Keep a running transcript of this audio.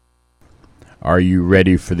Are you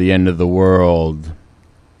ready for the end of the world?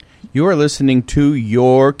 You are listening to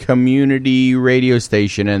your community radio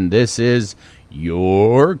station, and this is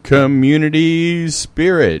Your Community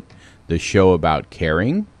Spirit, the show about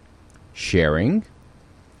caring, sharing,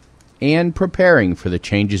 and preparing for the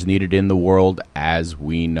changes needed in the world as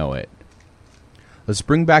we know it. Let's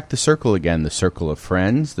bring back the circle again, the circle of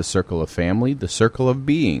friends, the circle of family, the circle of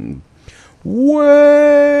being. Wake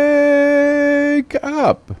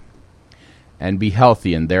up! And be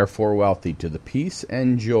healthy and therefore wealthy to the peace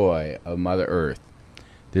and joy of Mother Earth.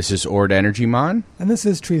 This is Ord Energy Mon. And this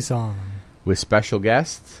is Tree Song. With special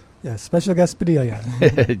guests. Yeah, special guest Bedelia.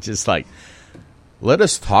 Just like, let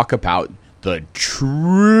us talk about the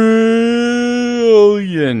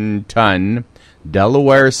trillion-ton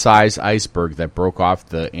Delaware-Size iceberg that broke off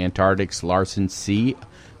the Antarctic's Larsen sea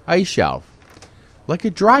ice shelf. Like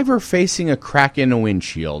a driver facing a crack in a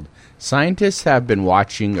windshield, scientists have been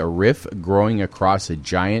watching a rift growing across a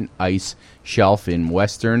giant ice shelf in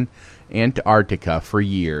western Antarctica for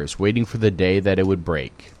years, waiting for the day that it would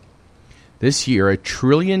break. This year, a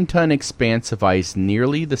trillion-ton expanse of ice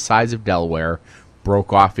nearly the size of Delaware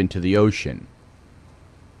broke off into the ocean.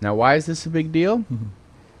 Now, why is this a big deal? Mm-hmm.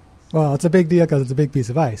 Well, it's a big deal because it's a big piece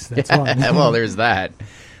of ice. That's one. Well, there's that.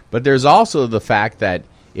 But there's also the fact that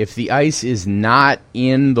if the ice is not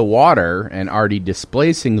in the water and already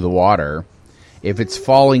displacing the water, if it's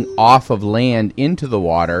falling off of land into the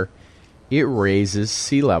water, it raises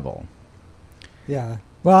sea level. Yeah.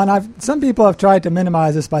 Well, and some people have tried to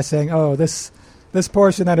minimize this by saying, "Oh, this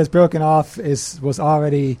portion that is broken off was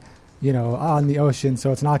already, on the ocean,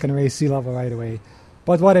 so it's not going to raise sea level right away."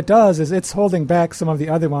 But what it does is it's holding back some of the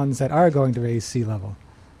other ones that are going to raise sea level.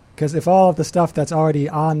 Because if all of the stuff that's already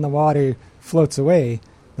on the water floats away,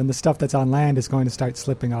 then the stuff that's on land is going to start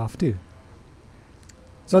slipping off too.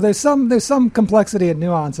 So there's some complexity and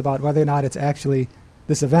nuance about whether or not it's actually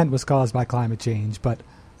this event was caused by climate change. But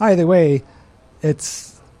either way, it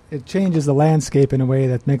changes the landscape in a way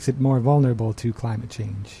that makes it more vulnerable to climate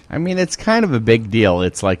change. I mean, it's kind of a big deal.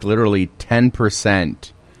 It's like literally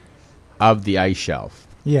 10% of the ice shelf.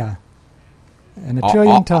 Yeah. And a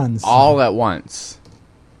trillion tons. All at once.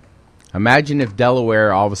 Imagine if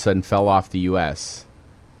Delaware all of a sudden fell off the U.S.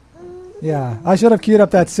 Yeah. I should have queued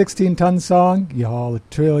up that 16-ton song. You haul a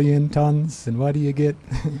trillion tons, and what do you get?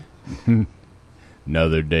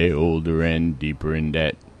 Another day older and deeper in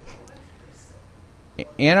debt.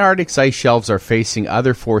 Antarctic's ice shelves are facing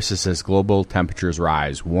other forces as global temperatures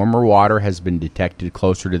rise. Warmer water has been detected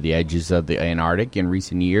closer to the edges of the Antarctic in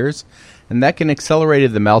recent years, and that can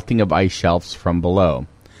accelerate the melting of ice shelves from below.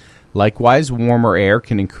 Likewise, warmer air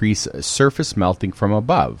can increase surface melting from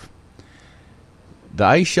above. The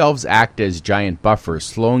ice shelves act as giant buffers,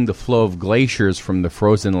 slowing the flow of glaciers from the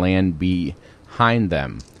frozen land behind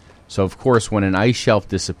them. So, of course, when an ice shelf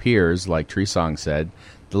disappears, like Tree Song said,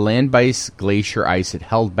 the land-based glacier ice it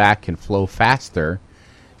held back can flow faster.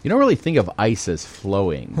 You don't really think of ice as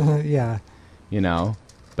flowing. Yeah.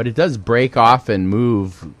 But it does break off and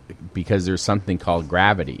move because there's something called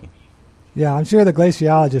gravity. Yeah, I'm sure the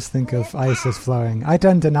glaciologists think of ice as flowing. I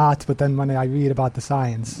tend to not, but then when I read about the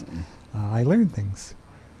science, I learn things.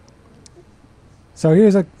 So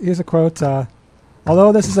here's a quote.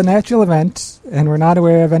 Although this is a natural event, and we're not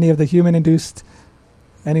aware of any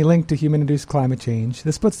link to human-induced climate change,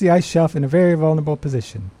 this puts the ice shelf in a very vulnerable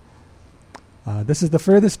position. This is the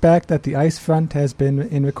furthest back that the ice front has been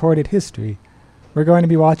in recorded history. We're going to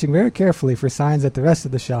be watching very carefully for signs that the rest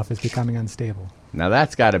of the shelf is becoming unstable. Now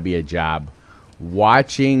that's got to be a job. Not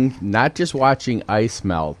just watching ice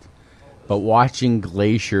melt, but watching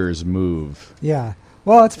glaciers move. Yeah.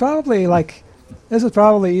 Well, it's probably this is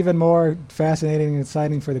probably even more fascinating and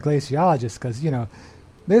exciting for the glaciologists because,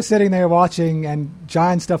 they're sitting there watching, and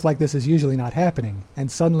giant stuff like this is usually not happening.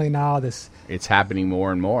 And suddenly now it's happening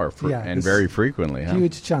more and more, and very frequently.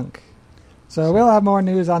 Huge chunk. So we'll have more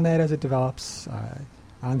news on that as it develops.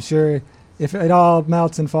 I'm sure if it all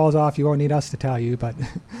melts and falls off, you won't need us to tell you, but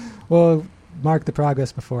we'll mark the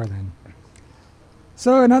progress before then.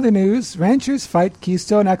 So in other news, ranchers fight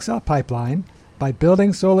Keystone XL pipeline by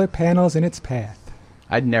building solar panels in its path.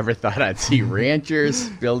 I'd never thought I'd see ranchers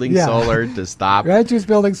building solar to stop. Ranchers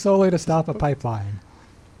building solar to stop a pipeline.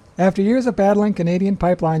 After years of battling Canadian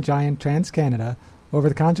pipeline giant TransCanada over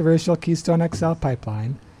the controversial Keystone XL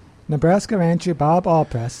pipeline, Nebraska rancher Bob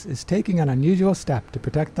Allpress is taking an unusual step to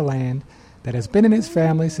protect the land that has been in his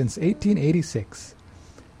family since 1886.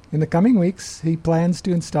 In the coming weeks, he plans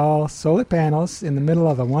to install solar panels in the middle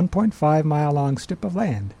of a 1.5-mile-long strip of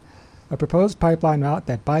land, a proposed pipeline route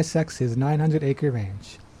that bisects his 900-acre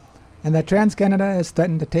ranch. and that TransCanada has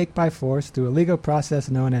threatened to take by force through a legal process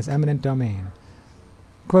known as eminent domain.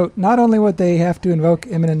 Quote, not only would they have to invoke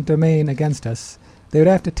eminent domain against us, they would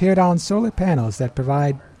have to tear down solar panels that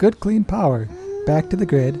provide good, clean power back to the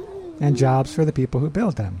grid and jobs for the people who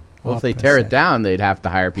build them. Well, if they tear it down, they'd have to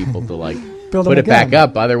hire people to, Build put them it back again.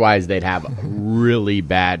 up. Otherwise, they'd have really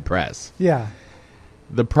bad press. Yeah.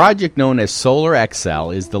 The project known as Solar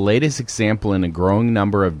XL is the latest example in a growing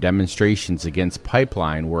number of demonstrations against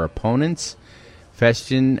pipeline where opponents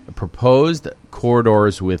fashion proposed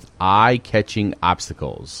corridors with eye-catching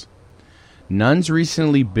obstacles. Nuns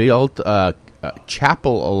recently built a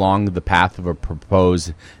chapel along the path of a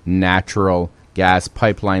proposed natural gas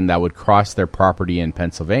pipeline that would cross their property in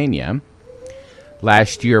Pennsylvania.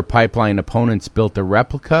 Last year, pipeline opponents built a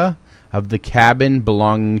replica of the cabin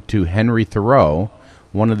belonging to Henry Thoreau,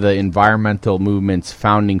 one of the environmental movement's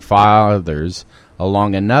founding fathers,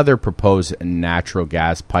 along another proposed natural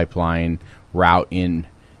gas pipeline route in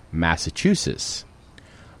Massachusetts.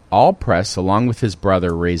 Allpress, along with his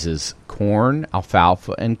brother, raises corn,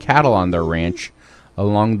 alfalfa, and cattle on their ranch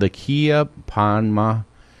along the Keystone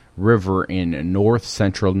River in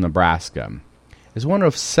north-central Nebraska. As one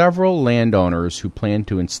of several landowners who plan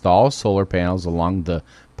to install solar panels along the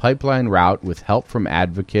pipeline route with help from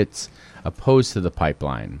advocates opposed to the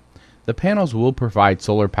pipeline. The panels will provide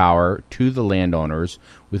solar power to the landowners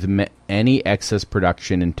with any excess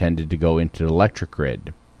production intended to go into the electric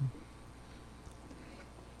grid.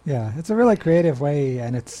 Yeah, it's a really creative way,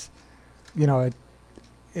 and it's,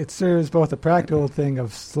 it serves both a practical thing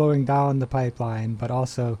of slowing down the pipeline, but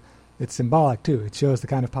also it's symbolic too. It shows the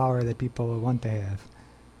kind of power that people want to have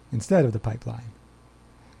instead of the pipeline.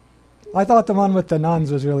 I thought the one with the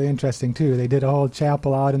nuns was really interesting too. They did a whole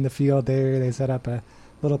chapel out in the field there. They set up a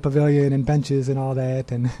little pavilion and benches and all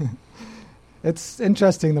that, and it's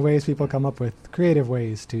interesting the ways people come up with creative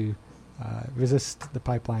ways to resist the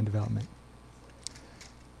pipeline development.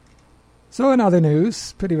 So in other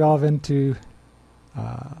news, pretty relevant to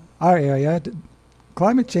our area,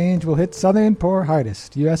 climate change will hit southern poor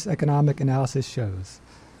hardest, U.S. economic analysis shows.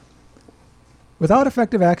 Without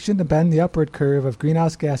effective action to bend the upward curve of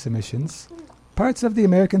greenhouse gas emissions, parts of the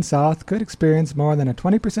American South could experience more than a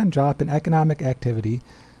 20% drop in economic activity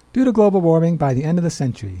due to global warming by the end of the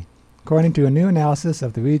century, according to a new analysis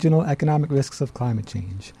of the regional economic risks of climate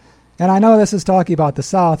change. And I know this is talking about the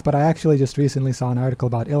South, but I actually just recently saw an article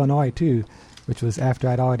about Illinois, too, which was after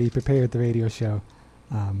I'd already prepared the radio show.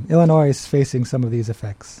 Illinois is facing some of these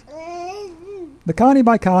effects. The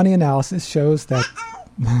county-by-county analysis shows that...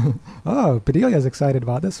 oh, Pedelia's excited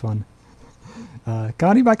about this one.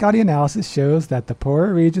 County-by-county analysis shows that the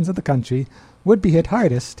poorer regions of the country would be hit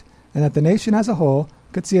hardest, and that the nation as a whole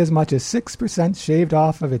could see as much as 6% shaved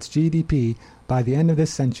off of its GDP by the end of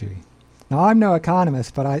this century. Now, I'm no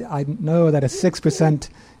economist, but I know that a 6%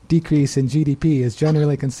 decrease in GDP is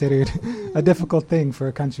generally considered a difficult thing for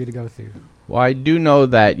a country to go through. Well, I do know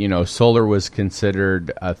that, solar was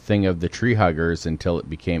considered a thing of the tree huggers until it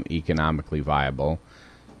became economically viable.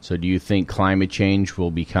 So do you think climate change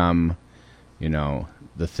will become,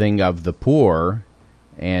 the thing of the poor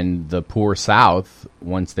and the poor South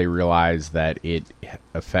once they realize that it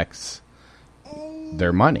affects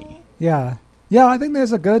their money? Yeah. Yeah, I think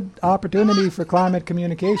there's a good opportunity for climate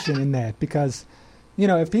communication in that because,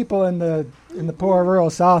 if people in the poor rural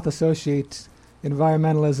South associate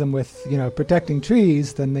environmentalism with, protecting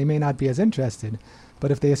trees, then they may not be as interested.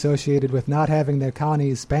 But if they associate it with not having their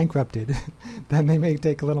counties bankrupted, then they may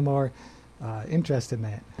take a little more interest in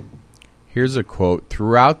that. Here's a quote.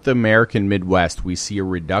 Throughout the American Midwest, we see a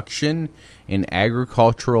reduction in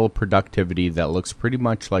agricultural productivity that looks pretty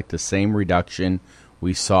much like the same reduction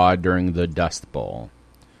we saw during the Dust Bowl.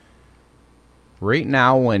 Right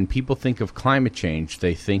now, when people think of climate change,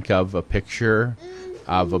 they think of a picture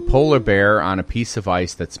of a polar bear on a piece of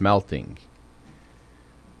ice that's melting.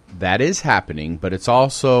 That is happening, but it's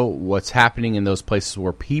also what's happening in those places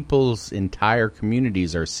where people's entire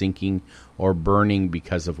communities are sinking or burning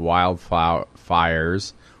because of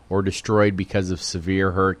wildfires or destroyed because of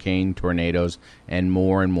severe hurricane, tornadoes, and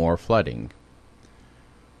more flooding.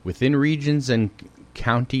 Within regions and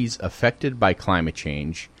counties affected by climate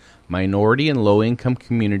change, minority and low-income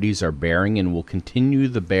communities are bearing and will continue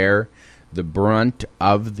to bear the brunt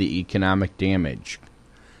of the economic damage.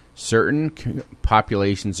 Certain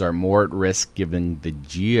populations are more at risk given the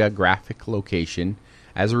geographic location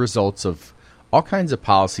as a result of all kinds of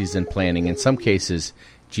policies and planning, in some cases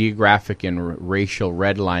geographic and racial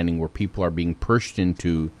redlining where people are being pushed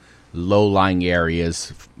into low-lying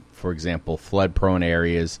areas, for example, flood-prone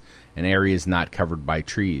areas and areas not covered by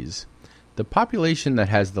trees. The population that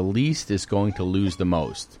has the least is going to lose the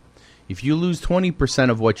most. if you lose 20%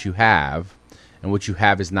 of what you have, and what you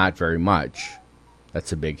have is not very much,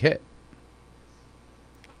 that's a big hit.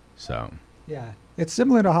 So yeah, it's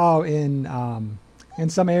similar to how in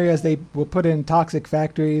some areas they will put in toxic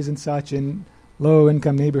factories and such in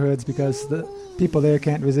low-income neighborhoods because the people there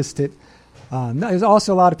can't resist it. There's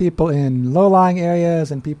also a lot of people in low-lying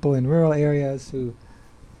areas and people in rural areas who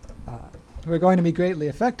are going to be greatly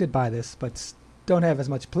affected by this, but don't have as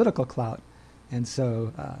much political clout. And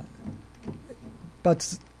so,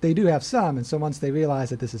 but they do have some, and so once they realize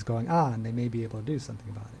that this is going on, they may be able to do something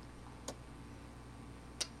about it.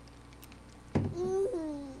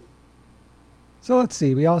 So let's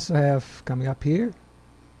see, we also have coming up here.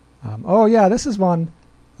 This is one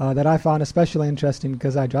that I found especially interesting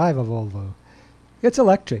because I drive a Volvo. It's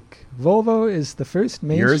electric. Volvo is the first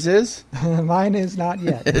main... Yours is? Mine is not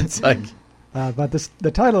yet. It's like... but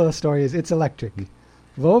the title of the story is It's Electric.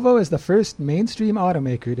 Volvo is the first mainstream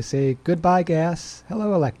automaker to say goodbye gas,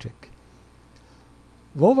 hello electric.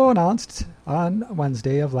 Volvo announced on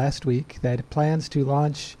Wednesday of last week that it plans to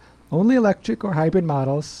launch only electric or hybrid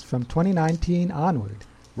models from 2019 onward.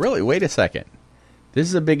 Really? Wait a second. This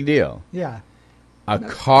is a big deal. Yeah. A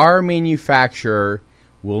car manufacturer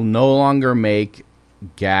will no longer make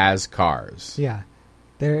gas cars. Yeah.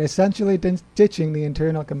 They're essentially ditching the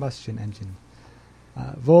internal combustion engine.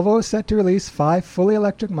 Volvo is set to release 5 fully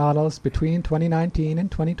electric models between 2019 and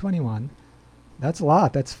 2021. That's a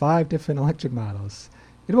lot. That's 5 different electric models.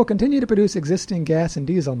 It will continue to produce existing gas and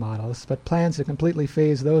diesel models, but plans to completely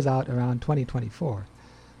phase those out around 2024.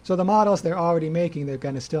 So the models they're already making, they're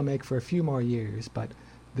going to still make for a few more years, but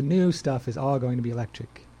the new stuff is all going to be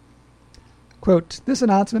electric. Quote, "This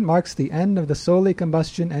announcement marks the end of the solely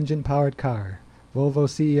combustion engine-powered car," Volvo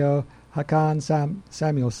CEO Håkan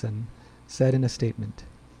Samuelsson said in a statement.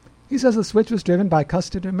 He says the switch was driven by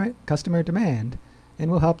customer demand and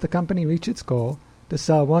will help the company reach its goal to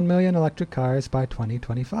sell 1 million electric cars by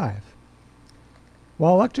 2025.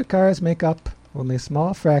 While electric cars make up only a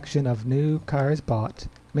small fraction of new cars bought,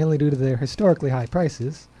 mainly due to their historically high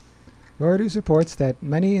prices, Reuters reports that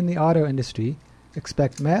many in the auto industry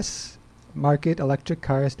expect mass market electric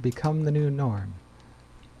cars to become the new norm.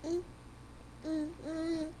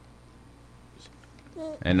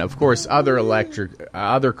 And of course,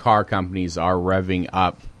 other car companies are revving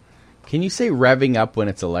up. Can you say revving up when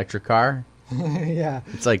it's electric car? Yeah.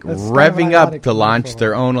 It's like That's revving kind of up to launch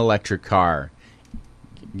their own electric car.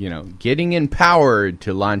 You know, getting empowered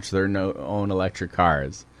to launch their own electric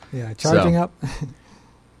cars. Yeah, charging up.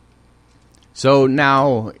 So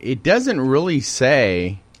now, it doesn't really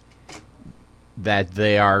say that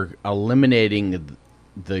they are eliminating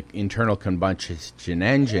the internal combustion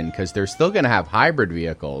engine, because they're still going to have hybrid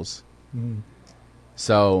vehicles.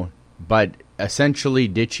 So, but essentially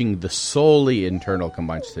ditching the solely internal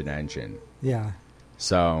combustion engine. Yeah.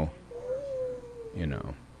 So, you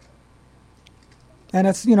know. And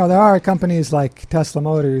it's, there are companies like Tesla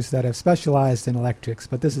Motors that have specialized in electrics,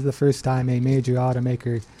 but this is the first time a major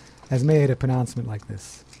automaker has made a pronouncement like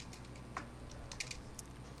this.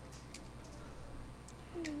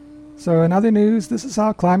 So in other news, this is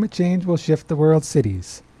how climate change will shift the world's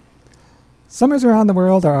cities. Summers around the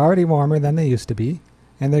world are already warmer than they used to be,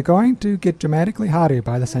 and they're going to get dramatically hotter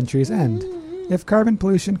by the century's end if carbon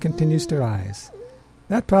pollution continues to rise.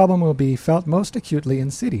 That problem will be felt most acutely in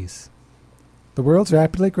cities. The world's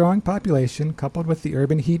rapidly growing population, coupled with the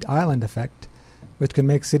urban heat island effect, which can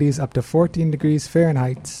make cities up to 14 degrees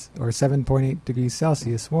Fahrenheit or 7.8 degrees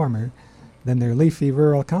Celsius warmer than their leafy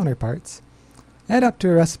rural counterparts, add up to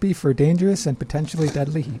a recipe for dangerous and potentially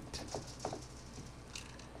deadly heat.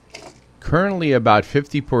 Currently, about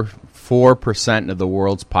 54% of the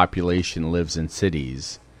world's population lives in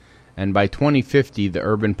cities, and by 2050, the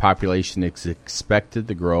urban population is expected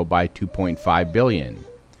to grow by 2.5 billion.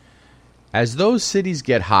 As those cities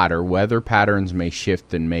get hotter, weather patterns may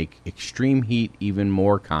shift and make extreme heat even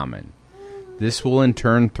more common. This will in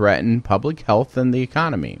turn threaten public health and the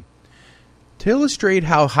economy. To illustrate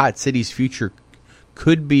how hot cities' future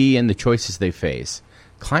could be and the choices they face,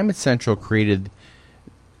 Climate Central created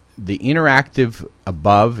the interactive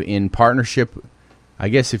above in partnership. I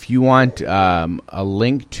guess if you want a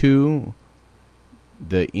link to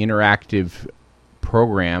the interactive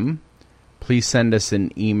program, please send us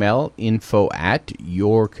an email,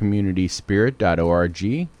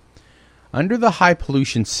 info@yourcommunityspirit.org. Under the high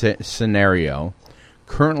pollution scenario,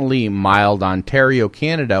 currently mild Ontario,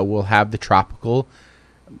 Canada will have the tropical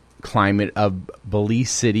climate of Belize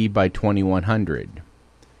City by 2100.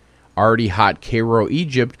 Already hot Cairo,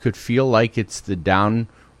 Egypt could feel like it's the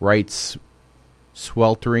downright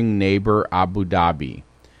sweltering neighbor Abu Dhabi.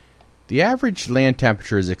 The average land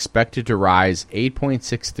temperature is expected to rise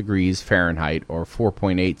 8.6 degrees Fahrenheit or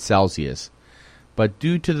 4.8 Celsius. But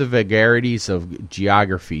due to the vagaries of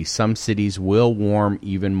geography, some cities will warm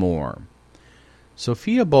even more.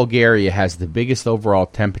 Sofia, Bulgaria has the biggest overall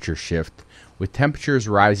temperature shift, with temperatures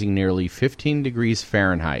rising nearly 15 degrees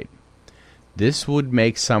Fahrenheit. This would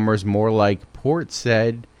make summers more like Port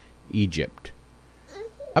Said, Egypt.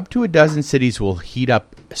 Up to a dozen cities will heat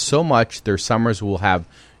up so much their summers will have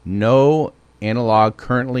no analog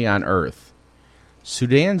currently on Earth.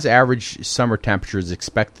 Sudan's average summer temperature is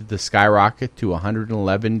expected to skyrocket to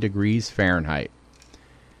 111 degrees Fahrenheit.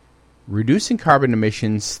 Reducing carbon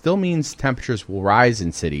emissions still means temperatures will rise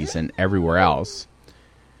in cities and everywhere else.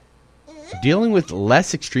 Dealing with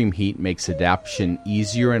less extreme heat makes adaptation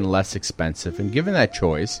easier and less expensive, and given that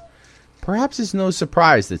choice, perhaps it's no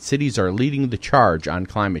surprise that cities are leading the charge on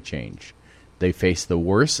climate change. They face the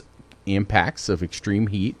worst impacts of extreme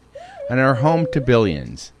heat and are home to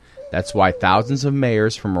billions. That's why thousands of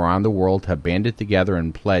mayors from around the world have banded together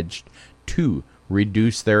and pledged to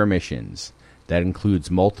reduce their emissions. That includes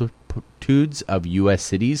multitudes of U.S.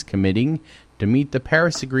 cities committing to meet the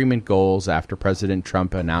Paris Agreement goals after President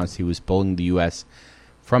Trump announced he was pulling the U.S.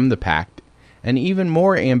 from the pact, and even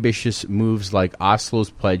more ambitious moves like Oslo's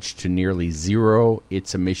pledge to nearly zero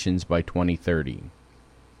its emissions by 2030.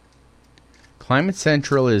 Climate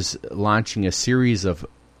Central is launching a series of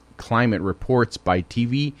climate reports by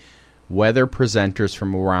TV weather presenters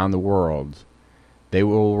from around the world. They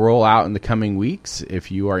will roll out in the coming weeks.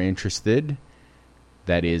 If you are interested,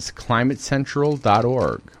 that is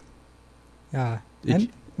climatecentral.org. Yeah, and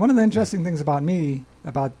one of the interesting things about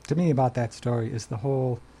that story is the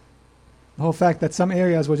whole fact that some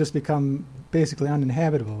areas will just become basically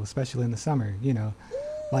uninhabitable, especially in the summer. You know,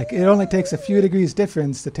 like it only takes a few degrees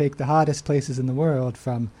difference to take the hottest places in the world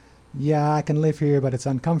from, yeah, I can live here, but it's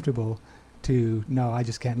uncomfortable, to no, I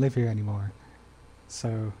just can't live here anymore.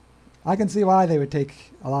 So I can see why they would take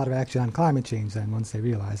a lot of action on climate change then once they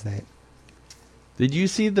realize that. Did you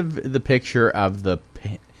see the picture of the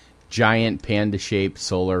giant panda-shaped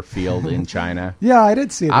solar field in China? Yeah, I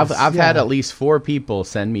did see this. I've had at least 4 people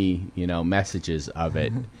send me, messages of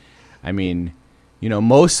it. I mean,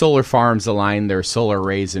 most solar farms align their solar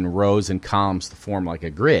arrays in rows and columns to form like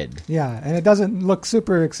a grid. Yeah, and it doesn't look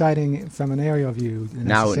super exciting from an aerial view.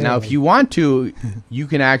 Now, if you want to, you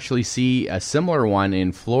can actually see a similar one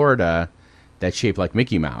in Florida that's shaped like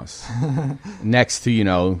Mickey Mouse next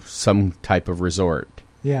to, some type of resort.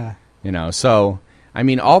 Yeah. So, I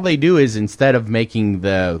mean, all they do is instead of making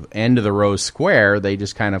the end of the row square, they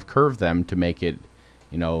just kind of curve them to make it,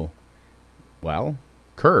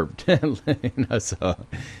 curved. So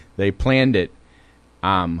they planned it.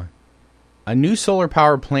 A new solar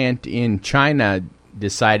power plant in China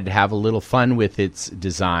decided to have a little fun with its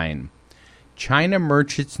design. China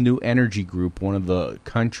Merchants New Energy Group, one of the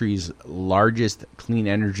country's largest clean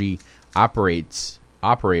energy operators,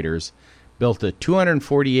 built a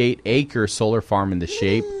 248-acre solar farm in the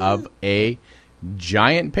shape of a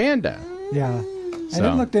giant panda. Yeah. And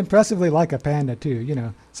it looked impressively like a panda,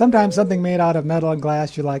 too. Sometimes something made out of metal and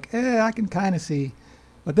glass, you're like, I can kind of see.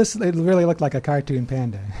 But it really looked like a cartoon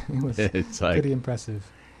panda. It was pretty impressive.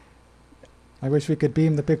 I wish we could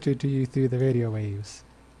beam the picture to you through the radio waves.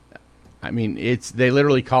 I mean, they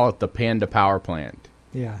literally call it the Panda Power Plant.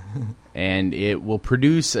 Yeah. And it will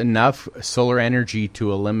produce enough solar energy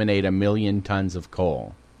to eliminate 1 million tons of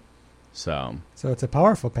coal. So it's a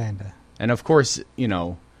powerful panda. And of course,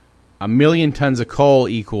 1 million tons of coal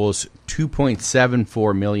equals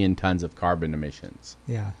 2.74 million tons of carbon emissions.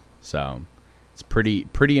 Yeah. So it's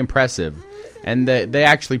pretty impressive. And they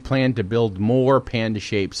actually plan to build more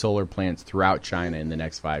panda-shaped solar plants throughout China in the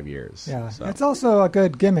next 5 years. Yeah. So. It's also a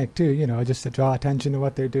good gimmick, too, just to draw attention to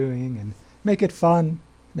what they're doing and make it fun,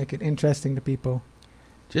 make it interesting to people.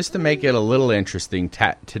 Just to make it a little interesting,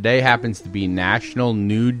 today happens to be National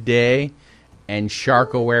Nude Day and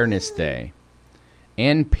Shark Awareness Day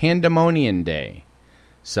and Pandemonium Day.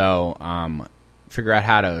 So figure out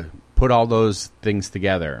how to put all those things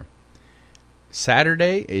together.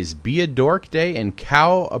 Saturday is Be a Dork Day and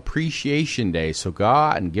Cow Appreciation Day, so go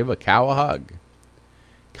out and give a cow a hug.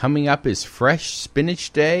 Coming up is Fresh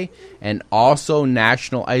Spinach Day and also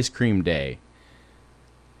National Ice Cream Day.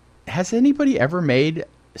 Has anybody ever made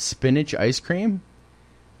spinach ice cream?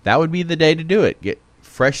 That would be the day to do it. Get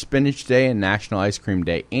Fresh Spinach Day and National Ice Cream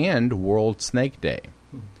Day and World Snake Day.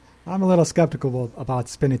 I'm a little skeptical about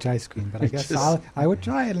spinach ice cream, but I guess I would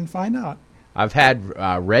try it and find out. I've had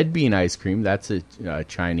red bean ice cream. That's a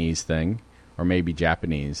Chinese thing, or maybe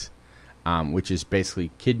Japanese, which is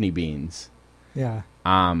basically kidney beans. Yeah.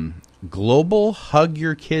 Global Hug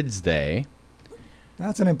Your Kids Day.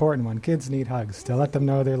 That's an important one. Kids need hugs to let them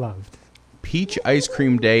know they're loved. Peach Ice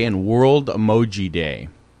Cream Day and World Emoji Day.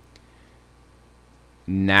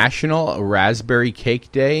 National Raspberry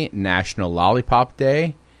Cake Day, National Lollipop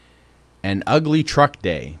Day, and Ugly Truck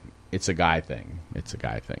Day. It's a guy thing.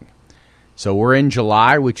 So we're in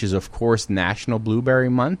July, which is, of course, National Blueberry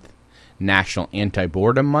Month, National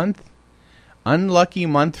Anti-Boredom Month, Unlucky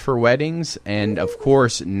Month for Weddings, and, of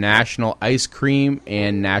course, National Ice Cream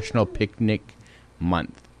and National Picnic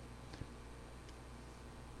Month.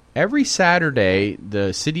 Every Saturday,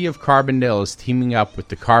 the city of Carbondale is teaming up with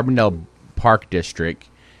the Carbondale Park District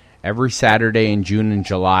every Saturday in June and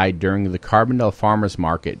July during the Carbondale Farmers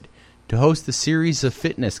Market to host a series of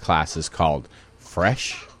fitness classes called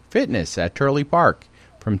Fresh Fitness at Turley Park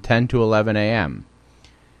from 10 to 11 a.m.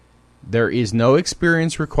 There is no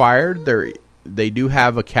experience required. They do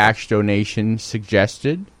have a cash donation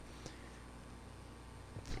suggested.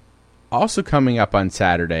 Also coming up on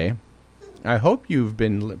Saturday, I hope you've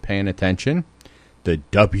been paying attention, the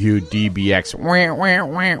WDBX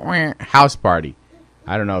house party.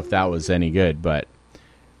 I don't know if that was any good, but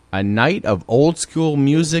a night of old school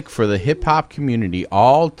music for the hip-hop community,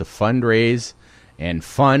 all to fundraise and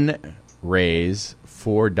fundraise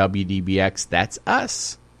for WDBX. That's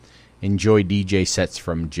us. Enjoy DJ sets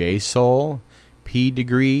from J Soul, P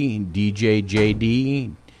Degree, DJ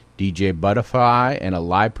JD, DJ Butterfly, and a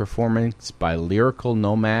live performance by Lyrical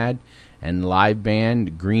Nomad and live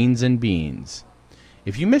band Greens and Beans.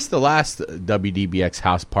 If you missed the last WDBX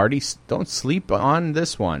house party, don't sleep on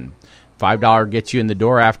this one. $5 gets you in the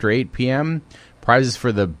door after 8 p.m. Prizes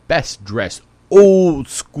for the best dressed old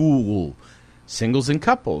school singles and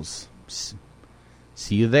couples.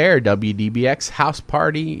 See you there, WDBX house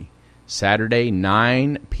party, Saturday,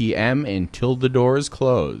 9 p.m. until the doors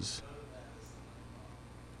close.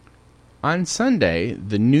 On Sunday,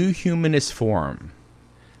 the New Humanist Forum.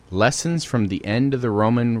 Lessons from the End of the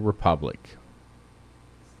Roman Republic.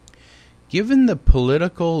 Given the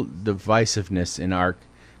political divisiveness in our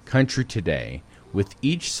country today, with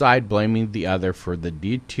each side blaming the other for the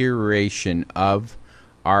deterioration of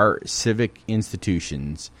our civic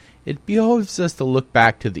institutions, it behoves us to look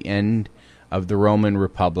back to the end of the Roman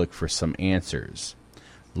Republic for some answers.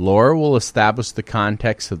 Laura will establish the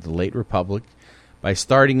context of the late Republic by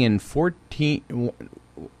starting in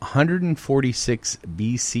 146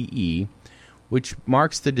 BCE, which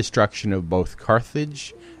marks the destruction of both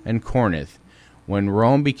Carthage and Corinth, when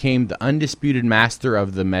Rome became the undisputed master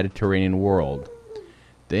of the Mediterranean world.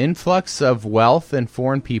 The influx of wealth and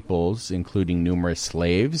foreign peoples, including numerous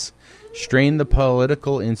slaves, strained the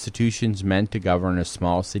political institutions meant to govern a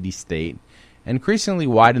small city-state, and increasingly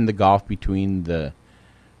widened the gulf between the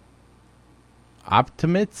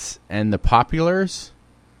optimates and the populars.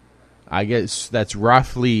 I guess that's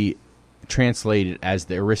roughly translated as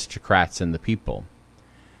the aristocrats and the people.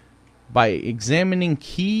 By examining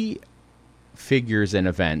key figures and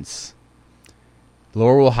events,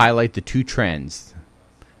 Laura will highlight the two trends: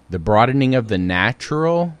 the broadening of the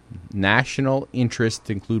national interest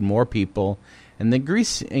to include more people, and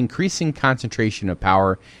the increasing concentration of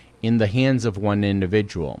power in the hands of one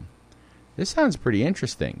individual. This sounds pretty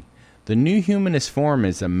interesting. The New Humanist Forum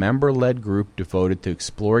is a member-led group devoted to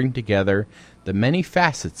exploring together the many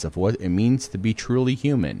facets of what it means to be truly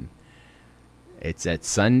human. It's at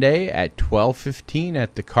Sunday at 12:15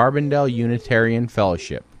 at the Carbondale Unitarian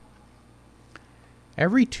Fellowship.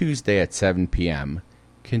 Every Tuesday at 7 p.m.,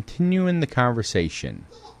 continuing the conversation.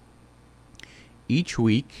 Each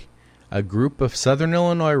week, a group of Southern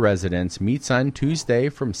Illinois residents meets on Tuesday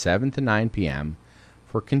from 7 to 9 p.m.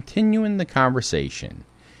 for continuing the conversation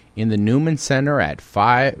in the Newman Center at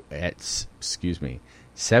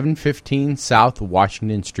 715 South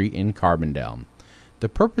Washington Street in Carbondale. The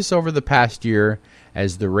purpose over the past year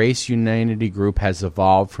as the Race Unity Group has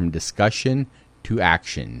evolved from discussion to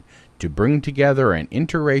action to bring together an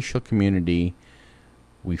interracial community.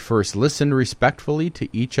 We first listened respectfully to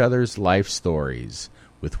each other's life stories.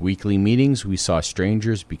 With weekly meetings, we saw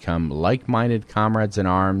strangers become like-minded comrades in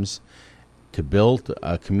arms to build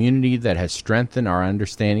a community that has strengthened our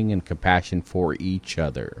understanding and compassion for each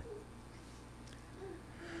other.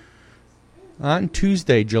 On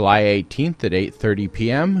Tuesday, July 18th at 8:30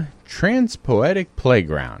 p.m., Transpoetic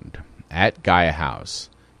Playground at Gaia House.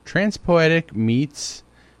 Transpoetic meets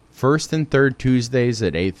first and third Tuesdays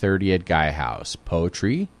at 8:30 at Gaia House.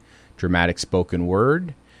 Poetry, dramatic spoken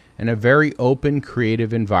word, and a very open,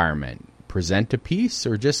 creative environment. Present a piece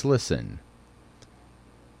or just listen.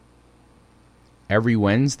 Every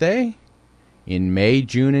Wednesday, In May,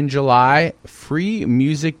 June, and July, free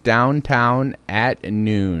music downtown at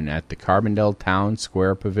noon at the Carbondale Town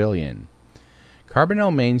Square Pavilion.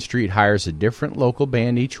 Carbondale Main Street hires a different local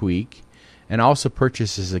band each week and also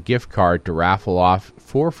purchases a gift card to raffle off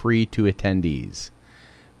for free to attendees.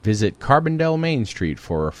 Visit Carbondale Main Street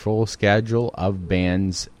for a full schedule of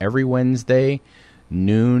bands every Wednesday,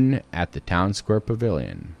 noon at the Town Square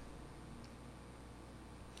Pavilion.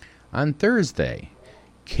 On Thursday,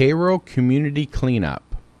 Cairo Community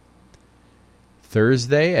Cleanup.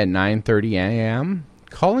 Thursday at 9:30 a.m.,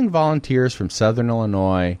 calling volunteers from Southern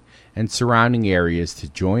Illinois and surrounding areas to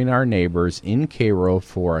join our neighbors in Cairo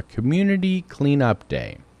for a community cleanup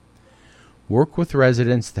day. Work with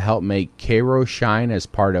residents to help make Cairo shine as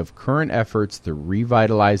part of current efforts to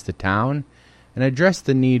revitalize the town and address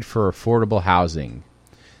the need for affordable housing.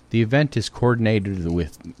 The event is coordinated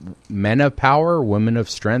with Men of Power, Women of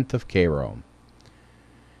Strength of Cairo.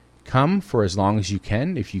 Come for as long as you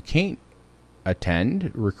can. If you can't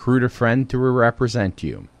attend, recruit a friend to represent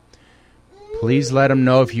you. Please let them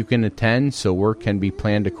know if you can attend so work can be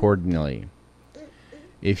planned accordingly.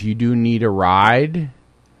 If you do need a ride,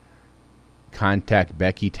 contact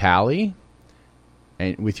Becky Talley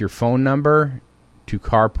and with your phone number to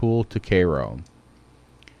carpool to Cairo.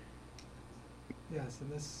 Yes,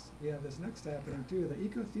 and we have this next happening too, the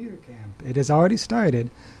Eco Theater Camp. It has already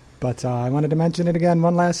started, but I wanted to mention it again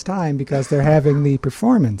one last time because they're having the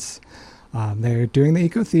performance. They're doing the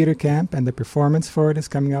Eco Theater Camp, and the performance for it is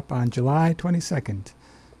coming up on July 22nd.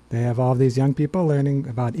 They have all these young people learning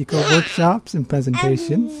about eco workshops and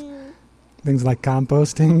presentations, things like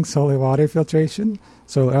composting, solar water filtration,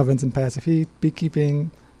 solar ovens and passive heat,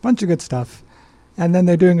 beekeeping, bunch of good stuff. And then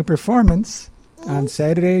they're doing a performance on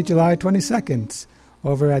Saturday, July 22nd,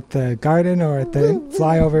 over at the Garden or at the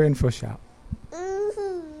Flyover Info Shop.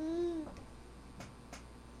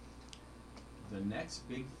 The next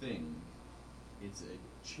big thing is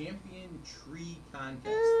a champion tree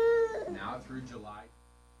contest now through July.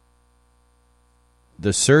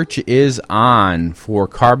 The search is on for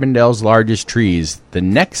Carbondale's largest trees. The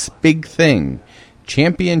next big thing,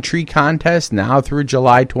 champion tree contest now through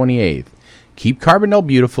July 28th. Keep Carbondale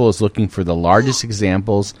Beautiful is looking for the largest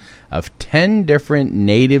examples of 10 different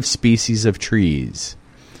native species of trees.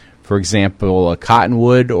 For example, a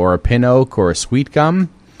cottonwood or a pin oak or a sweet gum.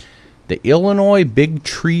 The Illinois Big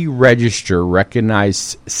Tree Register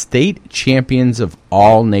recognized state champions of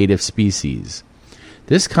all native species.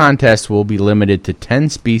 This contest will be limited to 10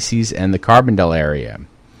 species in the Carbondale area.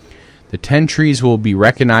 The 10 trees will be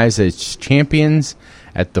recognized as champions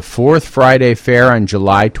at the 4th Friday Fair on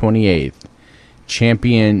July 28th.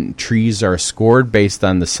 Champion trees are scored based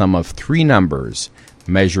on the sum of 3 numbers,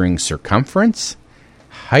 measuring circumference,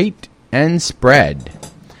 height, and spread.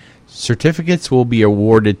 Certificates will be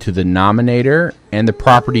awarded to the nominator and the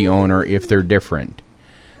property owner if they're different.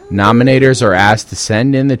 Nominators are asked to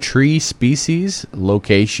send in the tree species,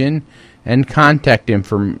 location, and contact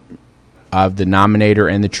info of the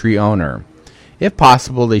nominator and the tree owner. If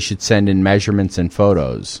possible, they should send in measurements and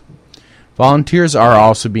photos. Volunteers are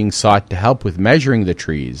also being sought to help with measuring the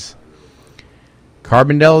trees. Keep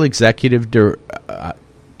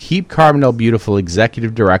Carbondale Beautiful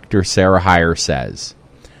Executive Director Sarah Heyer says,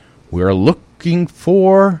 "We are looking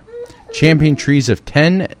for champion trees of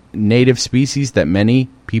 10 native species that many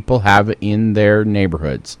people have in their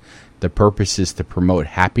neighborhoods. The purpose is to promote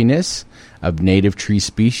happiness of native tree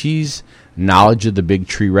species, knowledge of the Big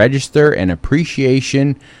Tree Register, and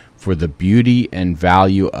appreciation for the beauty and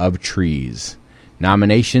value of trees.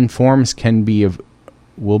 Nomination forms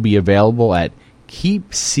will be available at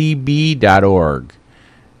keepcb.org.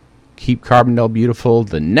 Keep Carbondale Beautiful,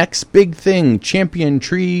 the next big thing, champion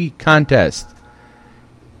tree contest."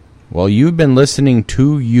 Well, you've been listening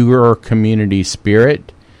to Your Community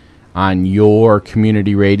Spirit on Your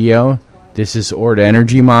Community Radio. This is Orta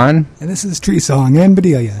Energy Mon. And this is Tree Song and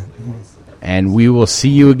Bedelia. And we will see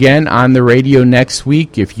you again on the radio next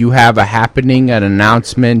week. If you have a happening, an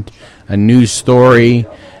announcement, a news story,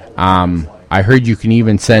 I heard you can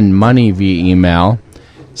even send money via email.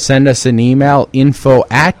 Send us an email,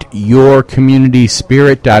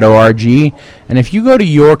 info@yourcommunityspirit.org. And if you go to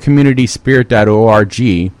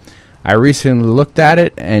yourcommunityspirit.org, I recently looked at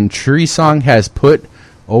it, and Tree Song has put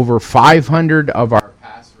over 500 of our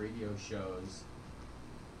past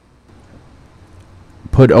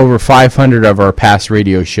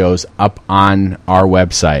radio shows up on our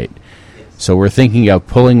website. So we're thinking of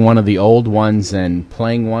pulling one of the old ones and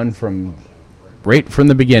playing one right from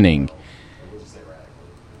the beginning.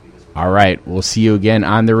 All right, we'll see you again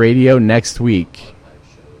on the radio next week.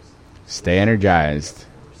 Stay energized.